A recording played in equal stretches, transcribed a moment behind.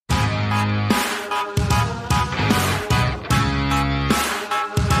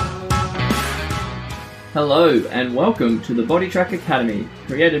Hello and welcome to the Body Track Academy,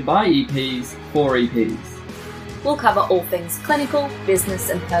 created by EPs for EPs. We'll cover all things clinical, business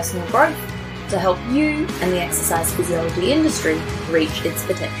and personal growth to help you and the exercise physiology industry reach its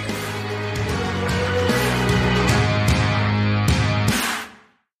potential.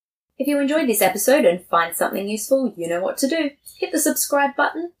 If you enjoyed this episode and find something useful, you know what to do. Hit the subscribe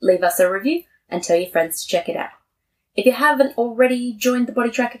button, leave us a review and tell your friends to check it out. If you haven't already joined the Body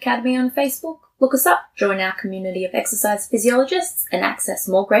Track Academy on Facebook, look us up, join our community of exercise physiologists and access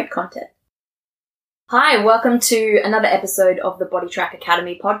more great content. Hi, welcome to another episode of the Body Track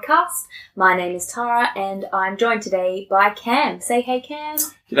Academy podcast. My name is Tara and I'm joined today by Cam. Say hey, Cam.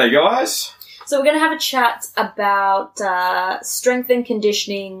 G'day, guys. So we're going to have a chat about strength and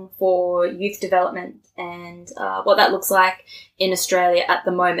conditioning for youth development and what that looks like in Australia at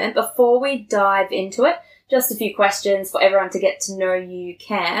the moment. Before we dive into it, just a few questions for everyone to get to know you,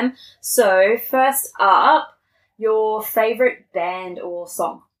 Cam. So first up, your favourite band or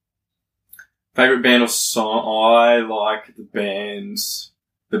song? Favourite band or song? I like the band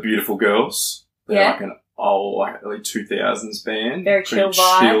The Beautiful Girls. They're like an old, like early 2000s band. Very chill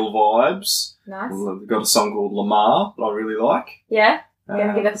vibe. Chill vibes. Nice. They've got a song called Lamar that I really like. Yeah? You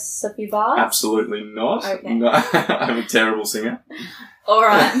going to give us a few bars? Absolutely not. Okay. No, I'm a terrible singer. All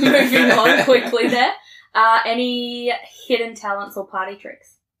right, moving on quickly there. Any hidden talents or party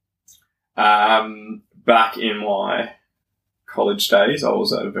tricks? Back in my college days, I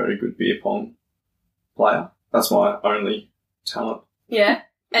was a very good beer pong player. That's my only talent. Yeah,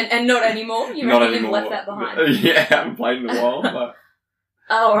 and not anymore? You not reckon anymore. You've left that behind? Yeah, I haven't played in a while. But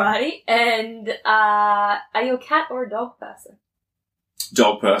Alrighty, and are you a cat or a dog person?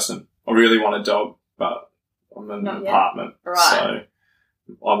 dog person. I really want a dog, but I'm in an apartment. Right. So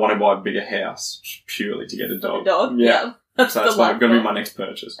I want to buy a bigger house purely to get a dog. A dog? Yeah. That's So that's going to be my next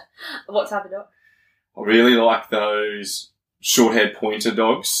purchase. What type of dog? I really like those short-haired pointer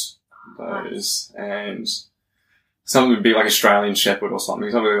dogs. Nice. And something would be like Australian Shepherd or something.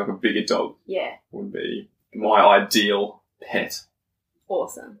 Something like a bigger dog Yeah. would be my ideal pet.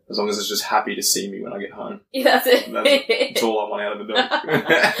 Awesome. As long as it's just happy to see me when I get home. Yeah, that's it. That's all I want out of a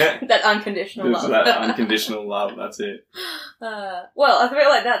dog. That unconditional Just love. that unconditional love, that's it. Well, I feel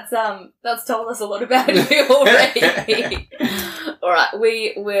like that's told us a lot about you already. Alright,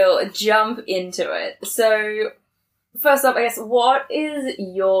 we will jump into it. So, first up, I guess, what is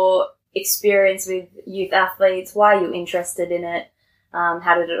your experience with youth athletes? Why are you interested in it?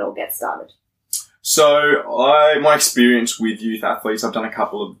 How did it all get started? So, my experience with youth athletes, I've done a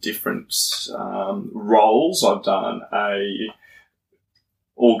couple of different roles. I've done a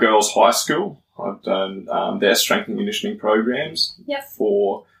all-girls high school. I've done their strength and conditioning programs. Yep.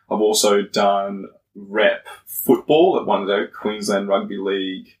 I've also done rep football at one of the Queensland Rugby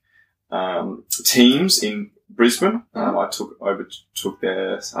League teams in Brisbane. I took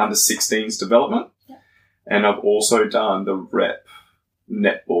their under-16s development. Yep. And I've also done the rep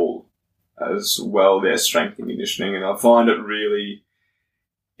netball as well, their strength and conditioning. And I find it really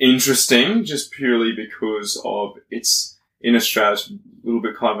interesting just purely because of it's in Australia, it's a little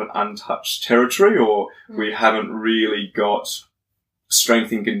bit kind of an untouched territory, or we haven't really got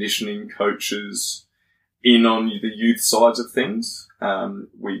strength and conditioning coaches in on the youth sides of things.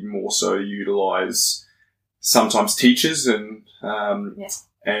 We more so utilise sometimes teachers and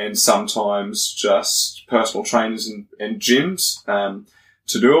sometimes just personal trainers and gyms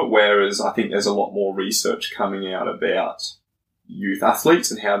to do it, whereas I think there's a lot more research coming out about youth athletes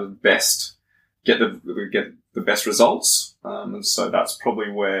and how to best get the best results. And so that's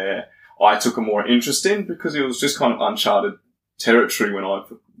probably where I took a more interest in, because it was just kind of uncharted territory when I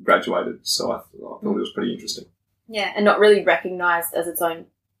graduated. So I thought it was pretty interesting. Yeah, and not really recognised as its own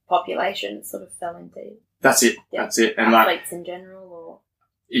population. It sort of fell into... That's it. Yeah. That's it. And athletes in general, or...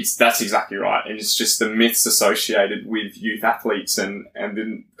 That's exactly right. And it's just the myths associated with youth athletes and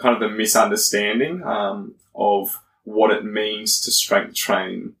then kind of the misunderstanding of what it means to strength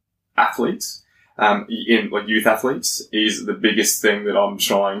train athletes, in like youth athletes, is the biggest thing that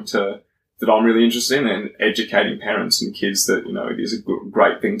I'm really interested in, and educating parents and kids that, you know, it is a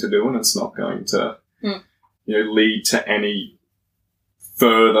great thing to do and it's not going to, lead to any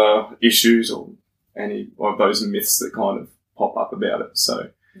further issues or any of those myths that kind of pop up about it. So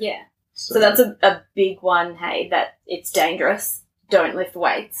that's a big one, hey, that it's dangerous. Don't lift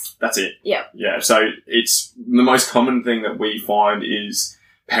weights. That's it. Yeah. Yeah. So it's the most common thing that we find is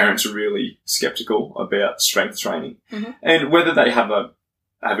parents are really skeptical about strength training, and whether they have a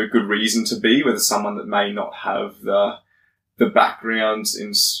good reason to be, whether someone that may not have the background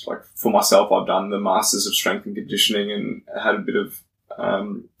in, like for myself, I've done the Masters of Strength and Conditioning and had a bit of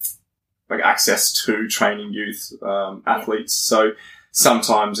like access to training youth athletes. So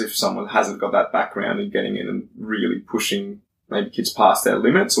sometimes if someone hasn't got that background in getting in and really pushing maybe kids past their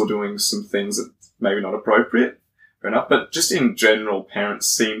limits or doing some things that maybe not appropriate, fair enough. But just in general, parents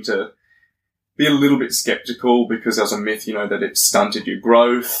seem to be a little bit skeptical because there's a myth, that it stunted your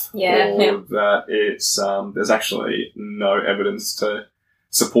growth, or that it's there's actually no evidence to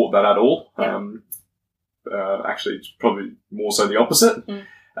support that at all. Actually, it's probably more so the opposite.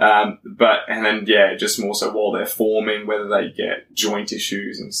 Just more so while they're forming, whether they get joint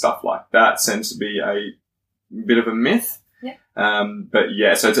issues and stuff like that seems to be a bit of a myth.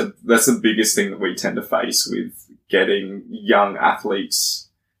 So that's the biggest thing that we tend to face with getting young athletes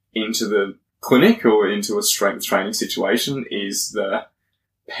into the clinic or into a strength training situation is the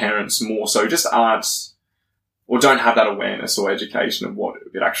parents more so just aren't or don't have that awareness or education of what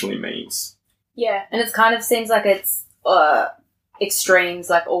it actually means. Yeah, and it kind of seems like it's extremes,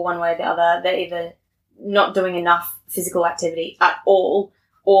 like all one way or the other. They're either not doing enough physical activity at all,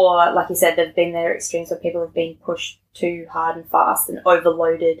 or, like you said, there've been their extremes where people have been pushed too hard and fast and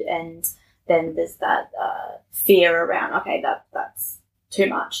overloaded, and then there's that fear around, okay, that's too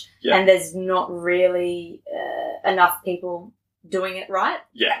much. Yeah. And there's not really enough people doing it right.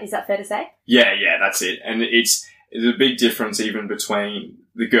 Yeah. Is that fair to say? Yeah, that's it. And it's a big difference even between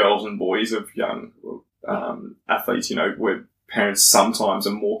the girls and boys of young athletes, where parents sometimes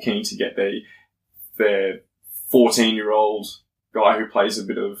are more keen to get their 14-year-old guy who plays a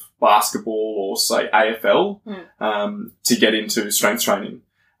bit of basketball or, say, AFL to get into strength training.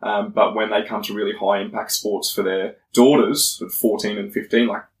 But when they come to really high-impact sports for their daughters at 14 and 15,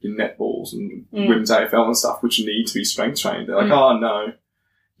 like your netballs and women's AFL and stuff, which need to be strength trained, they're like, oh, no,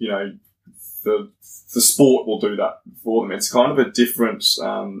 the sport will do that for them. It's kind of a different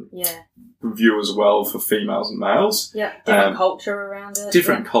view as well for females and males. Yeah, different culture around it.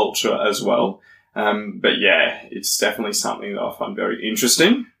 Different culture as well. It's definitely something that I find very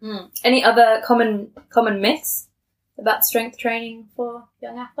interesting. Any other common myths about strength training for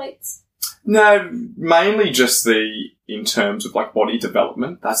young athletes? No, mainly just in terms of like body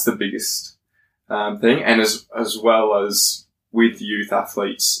development. That's the biggest thing. And as well as with youth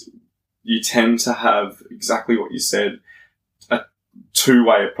athletes, you tend to have exactly what you said, a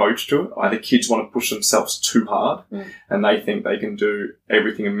two-way approach to it. Either kids want to push themselves too hard and they think they can do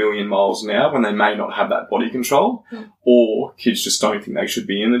everything a million miles an hour when they may not have that body control, or kids just don't think they should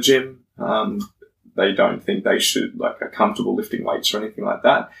be in the gym. They don't think they should, are comfortable lifting weights or anything like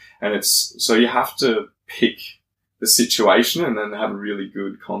that. And so you have to pick the situation and then have a really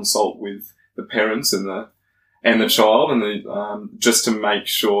good consult with the parents and the child and just to make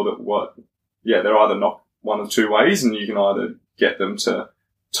sure that they're either not one of two ways, and you can either get them to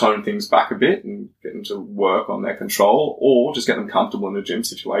tone things back a bit and get them to work on their control, or just get them comfortable in a gym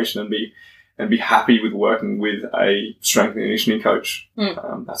situation and be happy with working with a strength and conditioning coach.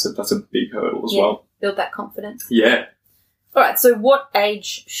 That's a big hurdle as well. Build that confidence. Yeah. All right. So what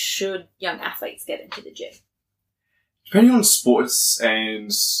age should young athletes get into the gym? Depending on sports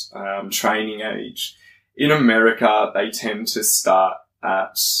and training age, in America, they tend to start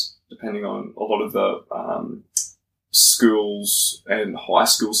at, depending on a lot of the schools and high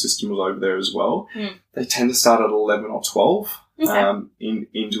school systems over there as well, they tend to start at 11 or 12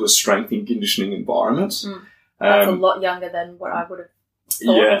 into a strength and conditioning environment. That's a lot younger than what I would have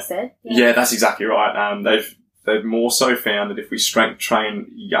thought or said. Yeah, that's exactly right. They've more so found that if we strength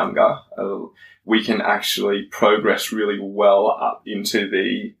train younger, we can actually progress really well up into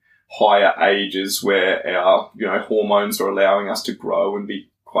the higher ages where our hormones are allowing us to grow and be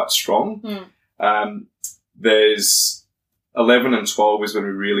quite strong. There's 11 and 12 is when we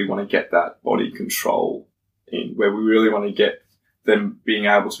really want to get that body control in, where we really want to get them being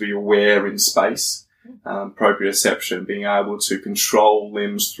able to be aware in space, proprioception, being able to control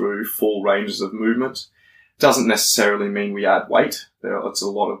limbs through full ranges of movement. Doesn't necessarily mean we add weight. It's a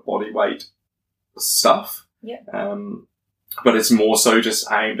lot of body weight stuff. But it's more so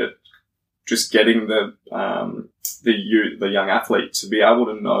just aimed at just getting the young athlete to be able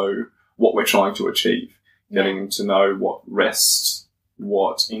to know what we're trying to achieve, getting to know what rests,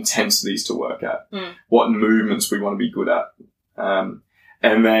 what intensities to work at, what movements we want to be good at.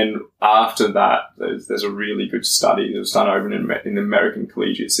 And then after that, there's a really good study that was done over in the American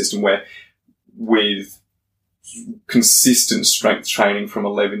collegiate system where with consistent strength training from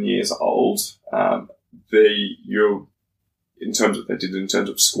 11 years old, in terms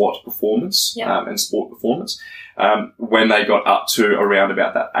of squat performance and sport performance, when they got up to around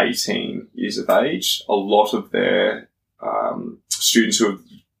about that 18 years of age, a lot of their students who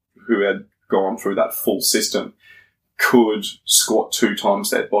had gone through that full system could squat 2 times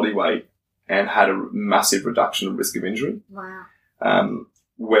their body weight and had a massive reduction of risk of injury. Wow.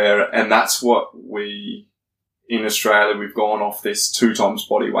 And that's what in Australia, we've gone off this 2 times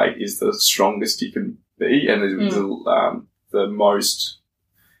body weight is the strongest you can be, and the most,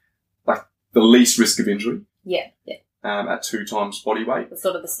 like, the least risk of injury. Yeah. At 2 times body weight. That's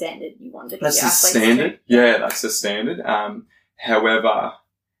sort of the standard you want to do. That's the standard. Yeah, that's the standard. However,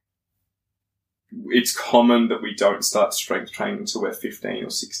 it's common that we don't start strength training until we're 15 or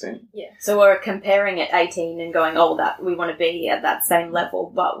 16. Yeah. So we're comparing at 18 and going, that we want to be at that same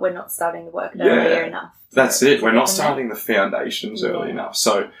level, but we're not starting to work it early enough. That's it. We're not starting the foundations early enough.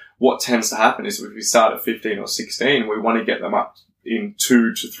 So what tends to happen is if we start at 15 or 16, we want to get them up in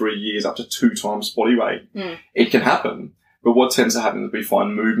 2 to 3 years, up to 2 times body weight. It can happen. But what tends to happen is we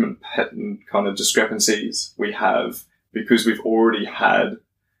find movement pattern kind of discrepancies we have because we've already had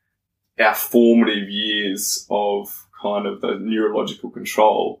our formative years of kind of the neurological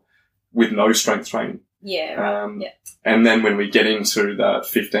control with no strength training. Yeah. Right. And then when we get into the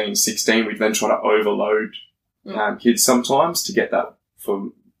 15, 16, we then try to overload kids sometimes to get that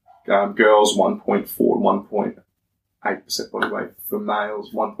for girls 1.4 to 1.8% body weight, for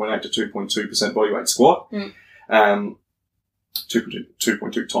males 1.8 to 2.2% body weight squat,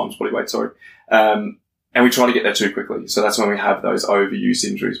 2.2 times body weight, sorry. And we try to get there too quickly. So that's when we have those overuse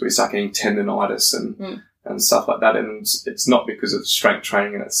injuries. We start getting tendonitis and stuff like that. And it's not because of strength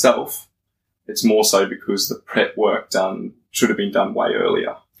training in itself. It's more so because the prep work should have been done way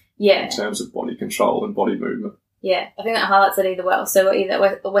earlier. Yeah. In terms of body control and body movement. Yeah. I think that highlights it either well. So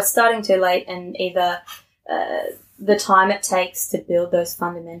we're starting too late, and either the time it takes to build those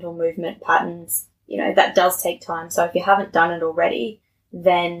fundamental movement patterns, that does take time. So if you haven't done it already,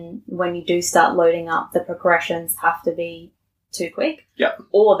 then when you do start loading up, the progressions have to be too quick. Yeah.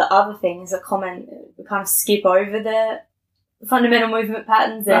 Or the other things are common, we kind of skip over the fundamental movement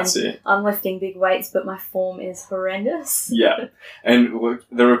patterns, and I'm lifting big weights, but my form is horrendous. Yeah. And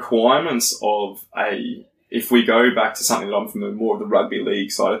the requirements of if we go back to something that I'm familiar more of the rugby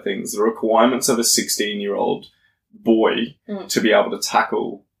league side of things, the requirements of a 16-year-old boy to be able to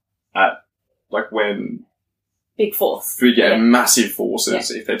tackle at, like, when big force. Massive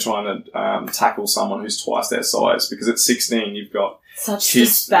forces if they're trying to tackle someone who's twice their size. Because at 16, you've got such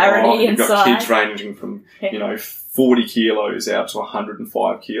disparity in size. You've got kids ranging from, 40 kilos out to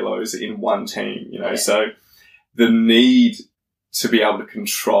 105 kilos in one team, So the need to be able to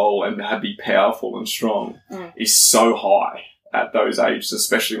control and be powerful and strong is so high at those ages,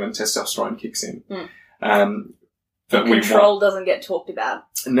 especially when testosterone kicks in. That control doesn't get talked about.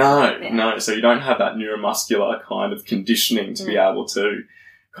 No. So you don't have that neuromuscular kind of conditioning to be able to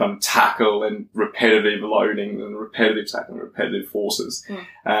kind of tackle and repetitive loading and repetitive tackling, repetitive forces.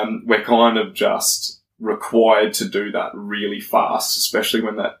 We're kind of just required to do that really fast, especially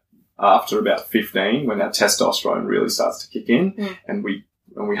when after about 15, when our testosterone really starts to kick in, and we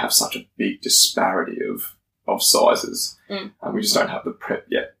have such a big disparity of sizes, and we just don't have the prep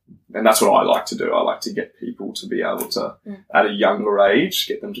yet. And that's what I like to do. I like to get people to be able to, at a younger age,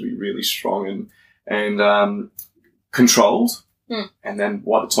 get them to be really strong and controlled. And then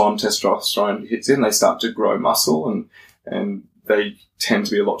by the time testosterone hits in, they start to grow muscle and they tend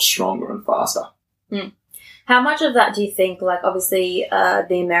to be a lot stronger and faster. How much of that do you think, like, obviously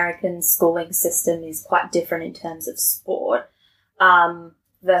the American schooling system is quite different in terms of sport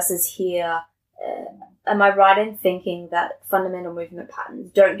versus here? Am I right in thinking that fundamental movement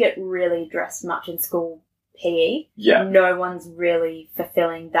patterns don't get really addressed much in school PE? Yeah. No one's really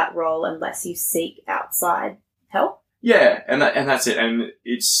fulfilling that role unless you seek outside help? Yeah, and that's it. And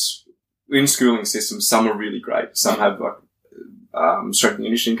it's in schooling systems, some are really great. Some have, like, strength and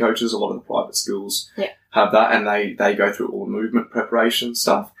conditioning coaches. A lot of the private schools have that, and they go through all the movement preparation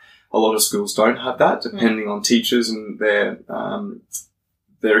stuff. A lot of schools don't have that, depending on teachers and their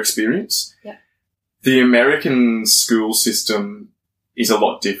experience. Yeah. The American school system is a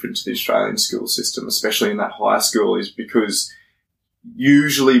lot different to the Australian school system, especially in that higher school, is because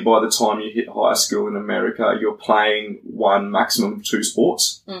usually by the time you hit high school in America, you're playing one, maximum of 2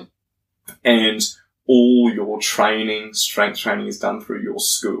 sports. And all your training, strength training, is done through your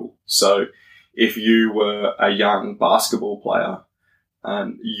school. So if you were a young basketball player,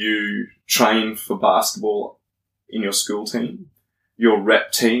 you train for basketball in your school team. Your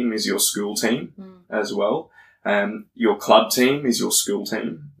rep team is your school team as well. Your club team is your school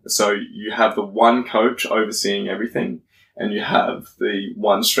team. So you have the one coach overseeing everything, and you have the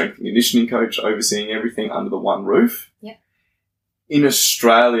one strength and conditioning coach overseeing everything under the one roof. Yeah. In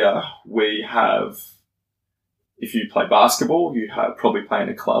Australia, we have, if you play basketball, you have probably play in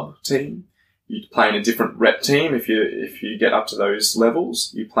a club team. You play in a different rep team if you get up to those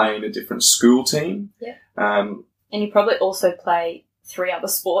levels. You play in a different school team. Yeah. And you probably also play 3 other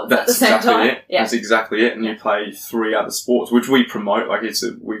sports at the same time. It. Yeah. That's exactly it. And you play 3 other sports, which we promote. Like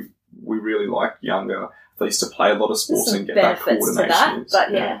we really like younger athletes to play a lot of sports and get that coordination. To that,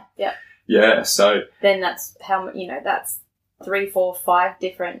 but yeah. So then that's how that's 3, 4, 5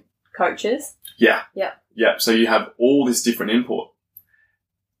 different coaches. Yeah. Yeah. Yeah. So you have all this different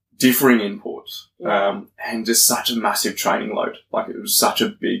differing inputs, and just such a massive training load. Like it was such a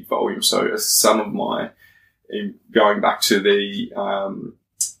big volume. So some of my, going back to the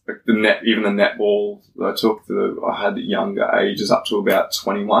netball that I took, I had younger ages up to about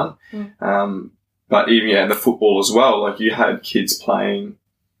 21. But even, the football as well. Like you had kids playing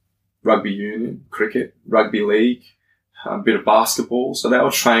rugby union, cricket, rugby league, a bit of basketball. So they were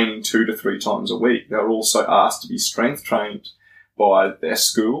training 2 to 3 times a week. They were also asked to be strength trained by their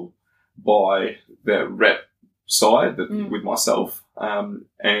school, by their rep side with myself.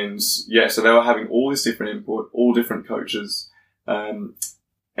 So they were having all this different input, all different coaches. And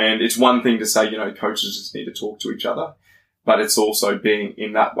it's one thing to say, coaches just need to talk to each other, but it's also being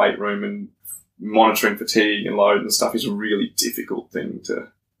in that weight room and monitoring fatigue and load and stuff is a really difficult thing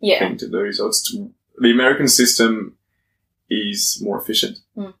to do. So the American system is more efficient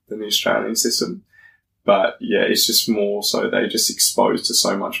than the Australian system. But it's just more so they're just exposed to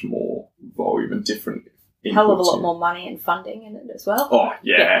so much more volume and different inputs. Hell of a lot more money and funding in it as well. Oh,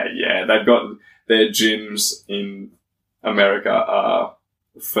 yeah. They've got their gyms in America are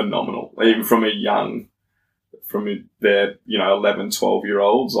phenomenal. Even from their 11,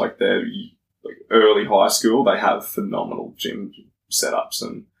 12-year-olds, like their early high school, they have phenomenal gym setups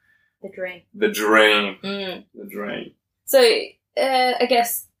and the dream. The dream. So, I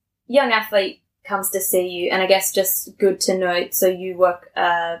guess young athlete comes to see you, and I guess just good to note, so you work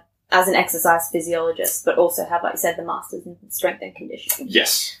as an exercise physiologist, but also have, like you said, the Masters in Strength and Conditioning.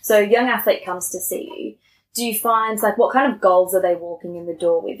 Yes. So young athlete comes to see you. Do you find, what kind of goals are they walking in the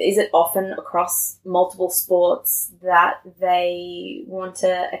door with? Is it often across multiple sports that they want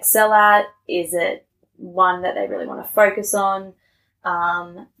to excel at? Is it one that they really want to focus on?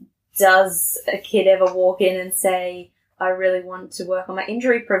 Does a kid ever walk in and say, I really want to work on my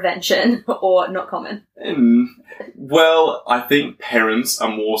injury prevention, or not common? Well, I think parents are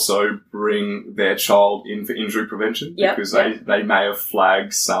more so bring their child in for injury prevention because they may have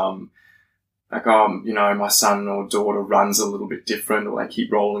flagged some, my son or daughter runs a little bit different, or they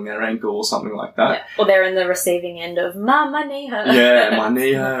keep rolling their ankle or something like that. Yeah. Or they're in the receiving end of, Mum, my knee hurts. Yeah, my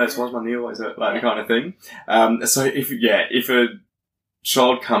knee hurts. Why's my knee always hurt? That kind of thing. So if a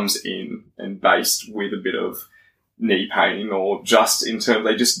child comes in and based with a bit of knee pain, or just in terms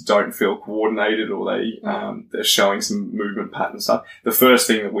they just don't feel coordinated, or they're showing some movement pattern stuff, the first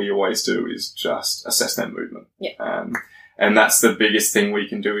thing that we always do is just assess their movement. And that's the biggest thing we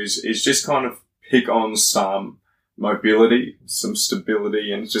can do is just kind of pick on some mobility, some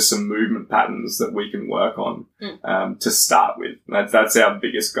stability, and just some movement patterns that we can work on to start with. That's our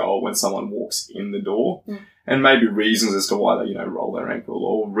biggest goal when someone walks in the door. And maybe reasons as to why they, roll their ankle,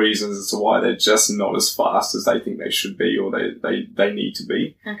 or reasons as to why they're just not as fast as they think they should be, or they need to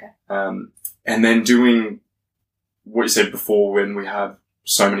be. Okay. And then doing what you said before, when we have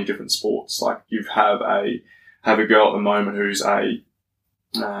so many different sports, like you have a girl at the moment who's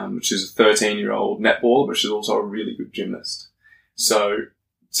which is a 13-year-old netballer, but she's also a really good gymnast. So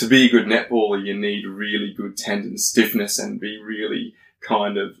to be a good netballer, you need really good tendon stiffness and be really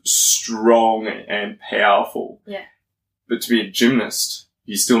kind of strong and powerful. Yeah. But to be a gymnast,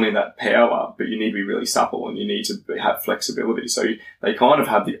 you still need that power, but you need to be really supple and you need to have flexibility. So they kind of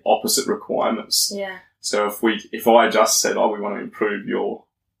have the opposite requirements. Yeah. So if I just said, we want to improve your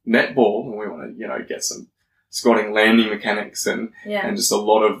netball, and we want to, get some squatting landing mechanics and just a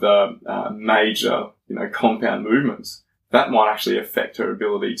lot of the major, compound movements, that might actually affect her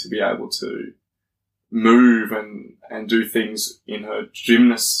ability to be able to move and do things in her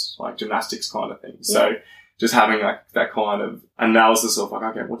gymnastics kind of thing. So just having that kind of analysis of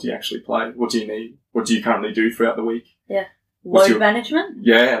okay, what do you actually play? What do you need? What do you currently do throughout the week? Yeah. Load management?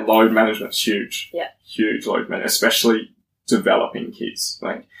 Yeah, load management's huge. Yeah. Huge load management, especially developing kids.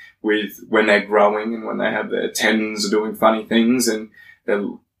 When they're growing and when they have their tendons are doing funny things, and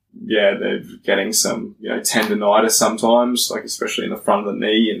they're getting some, tendonitis sometimes, especially in the front of the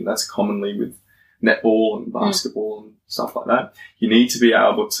knee, and that's commonly with netball and basketball and stuff like that. You need to be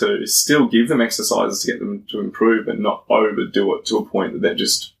able to still give them exercises to get them to improve, and not overdo it to a point that they're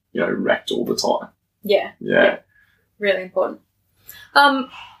just, wrecked all the time. Yeah. Yeah. Really important.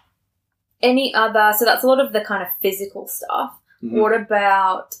 Any other, so that's a lot of the kind of physical stuff. Mm-hmm. What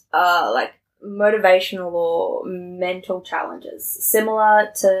about, motivational or mental challenges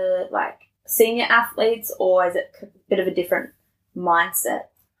similar to like senior athletes, or is it a bit of a different mindset?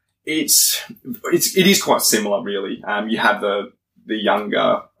 It is quite similar, really. You have the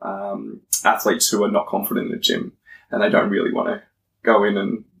younger athletes who are not confident in the gym, and they don't really want to go in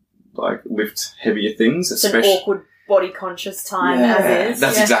and like lift heavier things. It's an awkward body conscious time as is.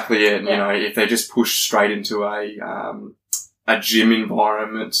 That's exactly it. You know, if they just push straight into a gym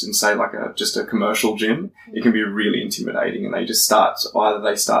environment and say like just a commercial gym, it can be really intimidating, and they just start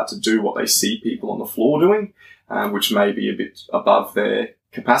to do what they see people on the floor doing, which may be a bit above their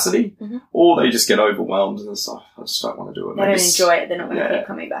capacity, or they just get overwhelmed and it's like, I just don't want to do it. They don't enjoy it. They're not going to keep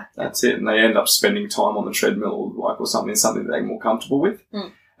coming back. That's it. And they end up spending time on the treadmill or something that they're more comfortable with.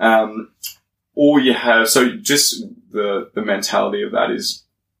 Or you have, so just the mentality of that is,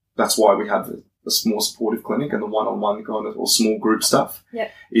 that's why we have the more supportive clinic, and the one-on-one kind of or small group stuff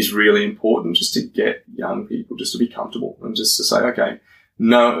is really important, just to get young people just to be comfortable and just to say, okay,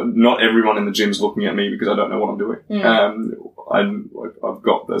 no, not everyone in the gym's looking at me because I don't know what I'm doing. I've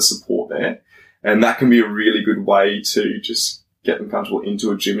got the support there, and that can be a really good way to just get them comfortable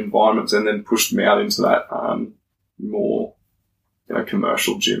into a gym environment and then push them out into that more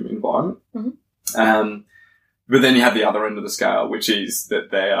commercial gym environment. But then you have the other end of the scale, which is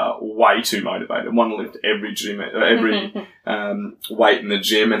that they are way too motivated, want to lift every weight in the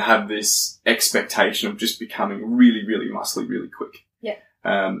gym, and have this expectation of just becoming really, really muscly really quick.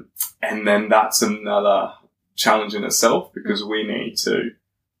 And then that's another challenge in itself, because we need to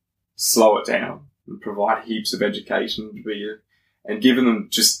slow it down and provide heaps of education and give them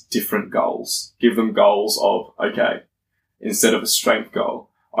just different goals. Give them goals of, okay, instead of a strength goal,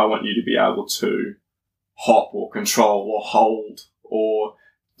 I want you to be able to hop or control or hold, or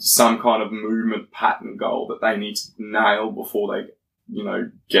some kind of movement pattern goal that they need to nail before they,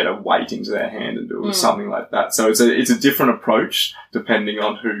 get a weight into their hand and do something like that. So it's a different approach depending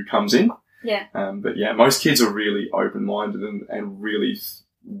on who comes in. But most kids are really open-minded and really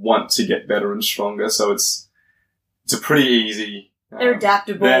want to get better and stronger. So it's a pretty easy. They're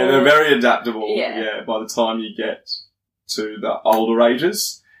adaptable. They're very adaptable. By the time you get to the older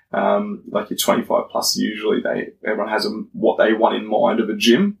ages, like your 25 plus, usually everyone has what they want in mind of a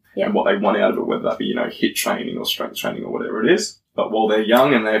gym and what they want out of it, whether that be, HIIT training or strength training or whatever it is. But while they're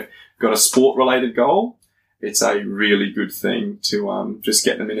young and they've got a sport related goal, it's a really good thing to just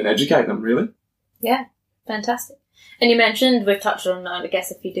get them in and educate them, really. Yeah, fantastic. And you mentioned, we've touched on, I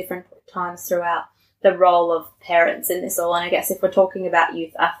guess, a few different times throughout, the role of parents in this all. And I guess if we're talking about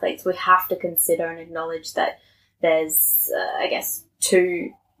youth athletes, we have to consider and acknowledge that there's,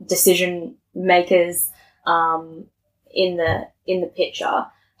 two decision makers in the picture.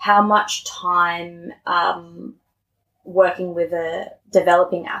 How much time working with a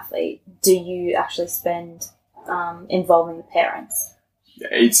developing athlete do you actually spend involving the parents?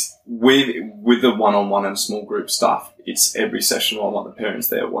 It's with the one-on-one and small group stuff, it's every session I want the parents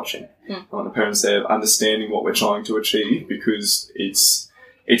there watching. I want the parents there understanding what we're trying to achieve, because it's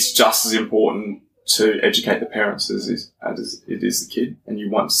just as important to educate the parents as it is the kid. And you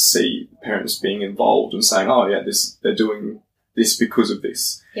want to see parents being involved and saying, oh yeah, they're doing this because of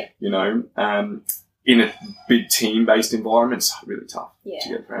this. In a big team-based environment, it's really tough to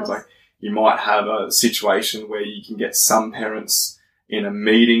get parents. Like, you might have a situation where you can get some parents in a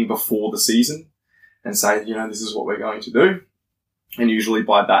meeting before the season and say, this is what we're going to do. And usually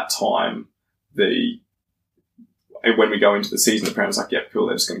by that time, when we go into the season, the parents are like, yep, cool,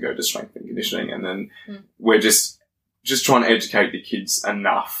 they're just going to go to strength and conditioning. And then we're just trying to educate the kids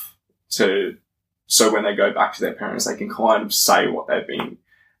enough so when they go back to their parents, they can kind of say what they've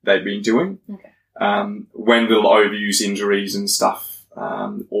been doing. When they'll overuse injuries and stuff,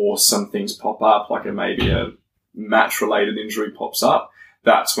 or some things pop up, like maybe a match-related injury pops up,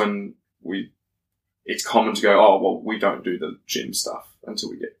 that's when it's common to go, oh, well, we don't do the gym stuff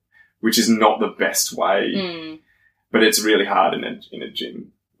until which is not the best way, but it's really hard in a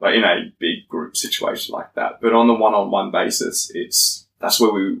gym, like in a big group situation like that. But on the one-on-one basis, that's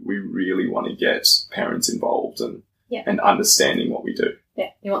where we really want to get parents involved and understanding what we do.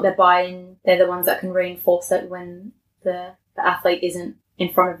 Yeah, you want their buy-in. They're the ones that can reinforce it when the athlete isn't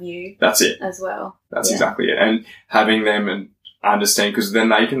in front of you. That's it. As well. That's exactly it. And having them and understand, because then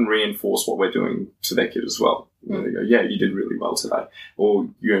they can reinforce what we're doing to their kid as well. They go, yeah, you did really well today. Or,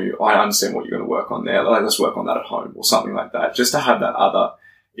 I understand what you're going to work on there. Let's work on that at home, or something like that. Just to have that other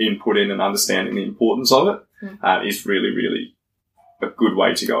input in and understanding the importance of it is really, really a good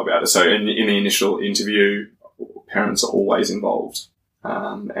way to go about it. So in the initial interview, parents are always involved.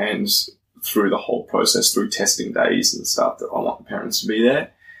 And through the whole process, through testing days and stuff, that I want the parents to be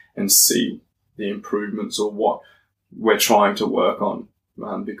there and see the improvements or what we're trying to work on,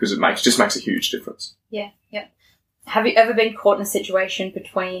 because it just makes a huge difference. Yeah. Have you ever been caught in a situation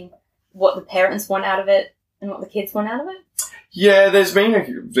between what the parents want out of it and what the kids want out of it? Yeah, there's been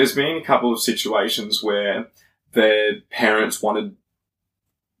a couple of situations where their parents thought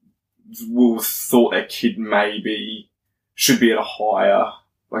their kid should be at a higher,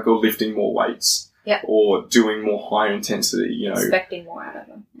 or lifting more weights. Yep. Or doing more higher intensity, Expecting more out of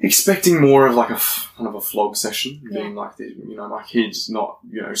them. Expecting more of kind of a flog session. Yeah. Being like, my kid's not,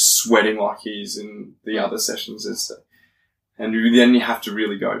 sweating like he is in the other sessions. And then you have to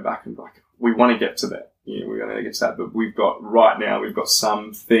really go back and we want to get to that. We're going to get to that. But we've got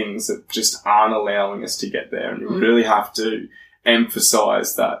some things that just aren't allowing us to get there. And you really have to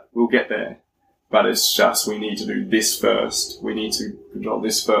emphasize that we'll get there. But it's just, we need to do this first. We need to control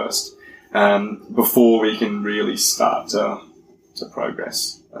this first. Before we can really start to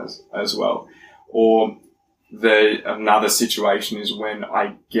progress as well. Or another situation is when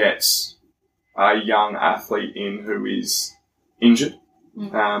I get a young athlete in who is injured.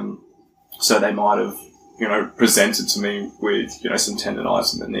 So they might have, presented to me with, some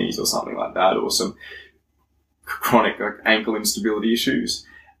tendonitis in the knees or something like that, or some chronic ankle instability issues.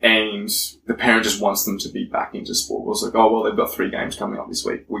 And the parent just wants them to be back into sport. It's like, they've got 3 games coming up this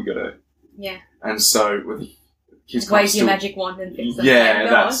week. We got to. Yeah. And so with the kids, wave your magic wand and fix them. Yeah,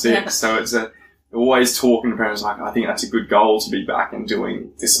 that's it. So it's always talking to parents I think that's a good goal to be back and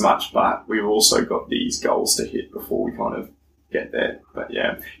doing this much, but we've also got these goals to hit before we kind of get there. But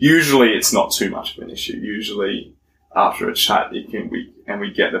yeah, usually it's not too much of an issue. Usually after a chat,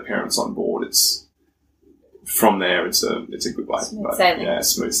 we get the parents on board. It's from there. It's a good way. Smooth sailing. Yeah,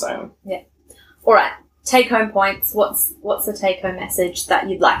 smooth sailing. Yeah. All right. Take-home points. What's the take-home message that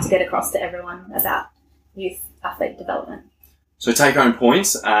you'd like to get across to everyone about youth athlete development? So take-home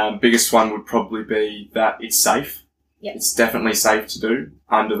points, biggest one would probably be that it's safe. Yep. It's definitely safe to do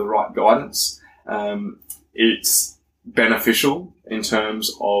under the right guidance. It's beneficial in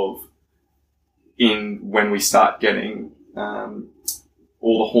terms of when we start getting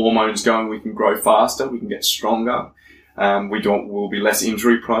all the hormones going, we can grow faster, we can get stronger. We'll be less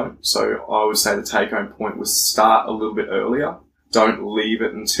injury prone. So I would say the take home point was start a little bit earlier. Don't leave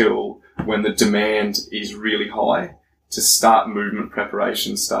it until when the demand is really high to start movement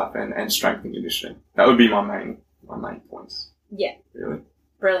preparation stuff and strength and conditioning. That would be my main points. Yeah. Really.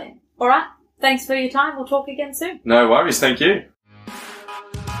 Brilliant. All right. Thanks for your time. We'll talk again soon. No worries. Thank you.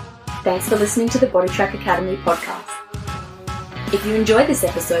 Thanks for listening to the Body Track Academy podcast. If you enjoyed this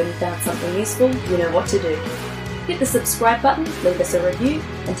episode and found something useful, you know what to do. Hit the subscribe button, leave us a review,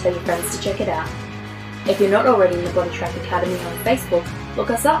 and tell your friends to check it out. If you're not already in the Body Track Academy on Facebook,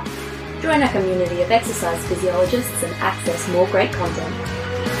 look us up. Join our community of exercise physiologists and access more great content.